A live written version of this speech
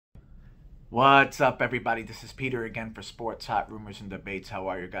What's up, everybody? This is Peter again for Sports Hot Rumors and Debates. How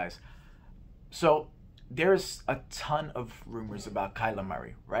are you guys? So, there's a ton of rumors about Kyler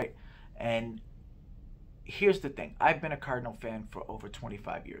Murray, right? And here's the thing. I've been a Cardinal fan for over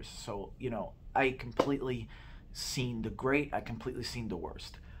 25 years. So, I completely seen the great, I completely seen the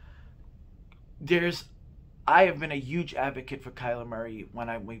worst. I have been a huge advocate for Kyler Murray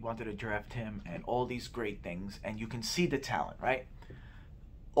when we wanted to draft him and all these great things. And you can see the talent, right?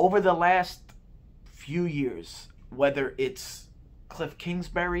 Over the last few years, whether it's Cliff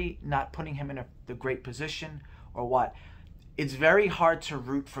Kingsbury not putting him in the great position or what, it's very hard to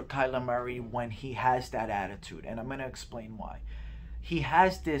root for Kyler Murray when he has that attitude. And I'm going to explain why. He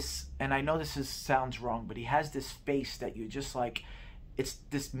has this, and I know sounds wrong, but he has this face that you just like, it's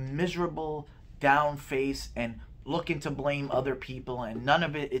this miserable down face and looking to blame other people, and none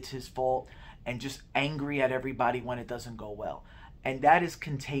of it's his fault, and just angry at everybody when it doesn't go well. And that is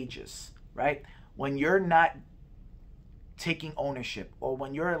contagious, right? When you're not taking ownership, or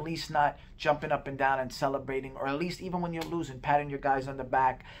when you're at least not jumping up and down and celebrating, or at least even when you're losing, patting your guys on the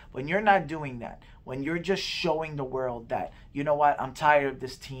back, when you're not doing that, when you're just showing the world that, you know what, I'm tired of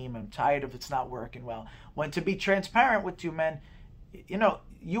this team, I'm tired of it's not working well. When to be transparent with you, man,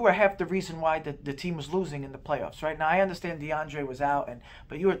 you were half the reason why the team was losing in the playoffs, right? Now, I understand DeAndre was out,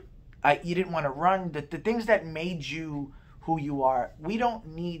 but you didn't want to run. The things that made you who you are. We don't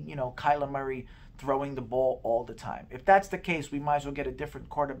need, Kyler Murray throwing the ball all the time. If that's the case, we might as well get a different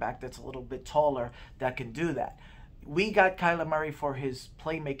quarterback that's a little bit taller that can do that. We got Kyler Murray for his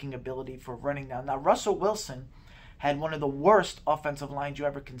playmaking ability, for running down. Now, Russell Wilson had one of the worst offensive lines you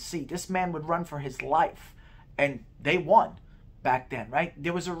ever can see. This man would run for his life, and they won back then, right?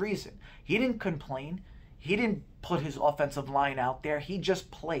 There was a reason. He didn't complain. He didn't put his offensive line out there. He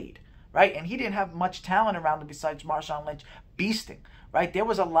just played. Right? And he didn't have much talent around him besides Marshawn Lynch beasting, right? There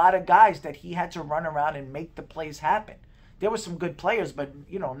was a lot of guys that he had to run around and make the plays happen. There were some good players, but,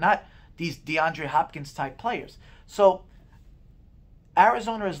 not these DeAndre Hopkins type players. So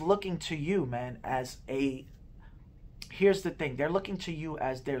Arizona is looking to you, man, here's the thing. They're looking to you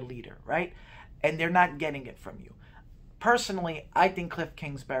as their leader, right? And they're not getting it from you. Personally, I think Cliff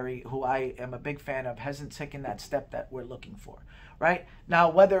Kingsbury, who I am a big fan of, hasn't taken that step that we're looking for, right? Now,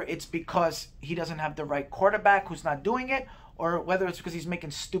 whether it's because he doesn't have the right quarterback who's not doing it, or whether it's because he's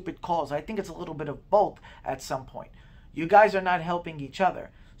making stupid calls, I think it's a little bit of both at some point. You guys are not helping each other.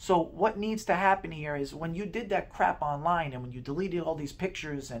 So what needs to happen here is when you did that crap online and when you deleted all these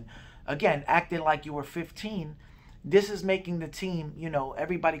pictures and, again, acted like you were 15, this is making the team,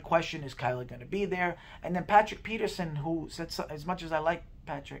 everybody question, is Kyler going to be there? And then Patrick Peterson, who said, as much as I like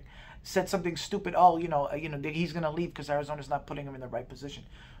Patrick, said something stupid. Oh, he's going to leave because Arizona's not putting him in the right position.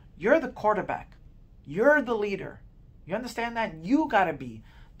 You're the quarterback. You're the leader. You understand that? You got to be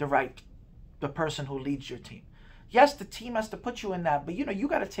the person who leads your team. Yes, the team has to put you in that, but, you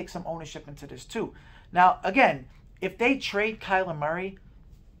got to take some ownership into this too. Now, again, if they trade Kyler Murray,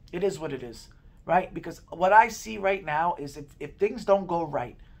 it is what it is. Right? Because what I see right now is if things don't go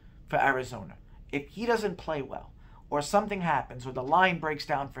right for Arizona, if he doesn't play well, or something happens, or the line breaks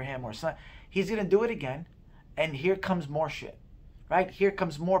down for him, or something, he's going to do it again, and here comes more shit. Right? Here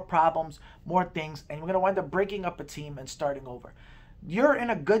comes more problems, more things, and we're going to wind up breaking up a team and starting over. You're in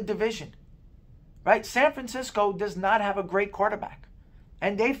a good division. Right? San Francisco does not have a great quarterback,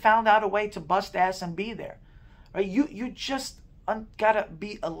 and they found out a way to bust ass and be there. Right? You just gotta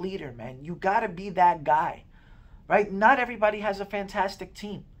be a leader, man. You gotta be that guy, right? Not everybody has a fantastic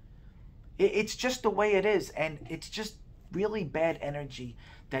team. It's just the way it is, and it's just really bad energy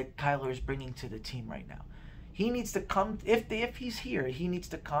that Kyler is bringing to the team right now. He needs to come. If he's here, he needs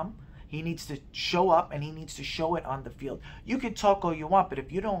to come. He needs to show up, and he needs to show it on the field. You can talk all you want, but if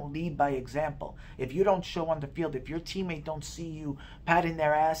you don't lead by example, if you don't show on the field, if your teammate don't see you patting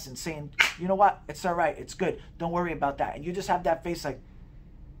their ass and saying, you know what, it's all right, it's good, don't worry about that, and you just have that face like,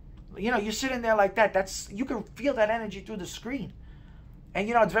 you're sitting there like that, you can feel that energy through the screen. And,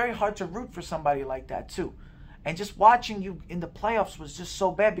 it's very hard to root for somebody like that, too. And just watching you in the playoffs was just so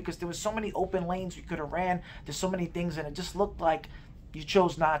bad because there was so many open lanes you could have ran. There's so many things, and it just looked like you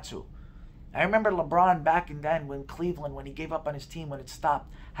chose not to. I remember LeBron back in then when Cleveland, when he gave up on his team, when it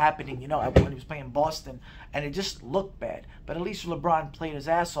stopped happening, when he was playing Boston, and it just looked bad. But at least LeBron played his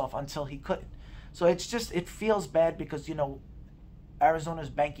ass off until he couldn't. So it feels bad because, Arizona's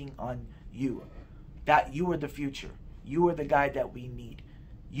banking on you. That you are the future. You are the guy that we need.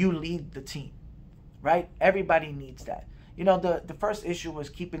 You lead the team, right? Everybody needs that. The first issue was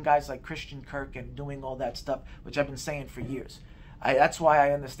keeping guys like Christian Kirk and doing all that stuff, which I've been saying for years. That's why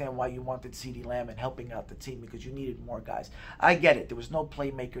I understand why you wanted CeeDee Lamb and helping out the team, because you needed more guys. I get it. There was no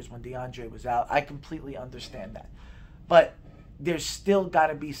playmakers when DeAndre was out. I completely understand that. But there's still got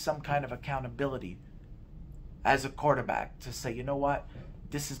to be some kind of accountability as a quarterback to say, you know what?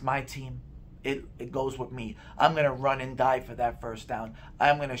 This is my team. It goes with me. I'm going to run and die for that first down.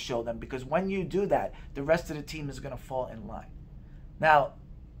 I'm going to show them, because when you do that, the rest of the team is going to fall in line. Now,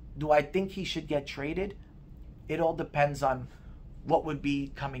 do I think he should get traded? It all depends on what would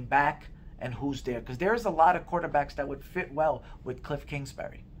be coming back and who's there, because there's a lot of quarterbacks that would fit well with Cliff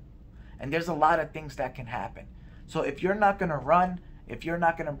Kingsbury. And there's a lot of things that can happen. So if you're not going to run, if you're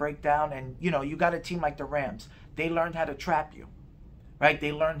not going to break down, and you got a team like the Rams, they learned how to trap you. Right?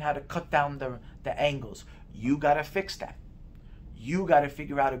 They learned how to cut down the angles. You got to fix that. You got to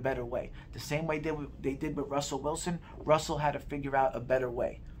figure out a better way. The same way they did with Russell Wilson, Russell had to figure out a better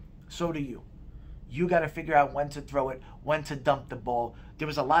way. So do you. You got to figure out when to throw it, when to dump the ball. There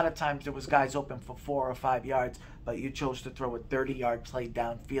was a lot of times there was guys open for 4 or 5 yards, but you chose to throw a 30-yard play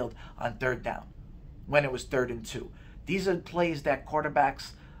downfield on third down when it was 3rd and 2. These are plays that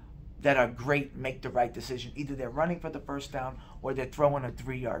quarterbacks that are great make the right decision. Either they're running for the first down or they're throwing a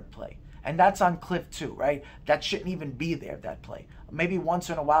 3-yard play. And that's on Cliff too, right? That shouldn't even be there, that play. Maybe once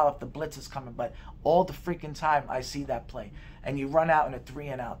in a while if the blitz is coming, but all the freaking time I see that play. And you run out in a 3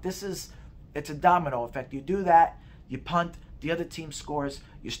 and out. It's a domino effect. You do that, you punt, the other team scores,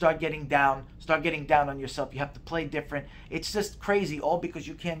 you start getting down on yourself. You have to play different. It's just crazy, all because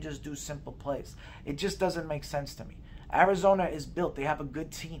you can't just do simple plays. It just doesn't make sense to me. Arizona is built. They have a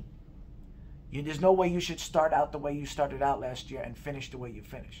good team. There's no way you should start out the way you started out last year and finish the way you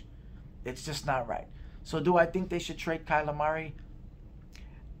finished. It's just not right. So do I think they should trade Kyler Murray?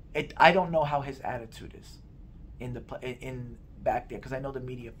 I don't know how his attitude is in back there, because I know the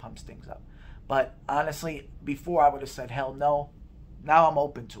media pumps things up. But honestly, before I would have said hell no. Now I'm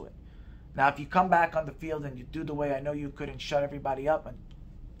open to it. Now if you come back on the field and you do the way I know you could and shut everybody up, and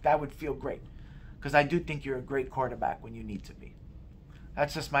that would feel great, because I do think you're a great quarterback when you need to be.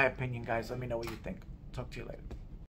 That's just my opinion, guys. Let me know what you think. Talk to you later.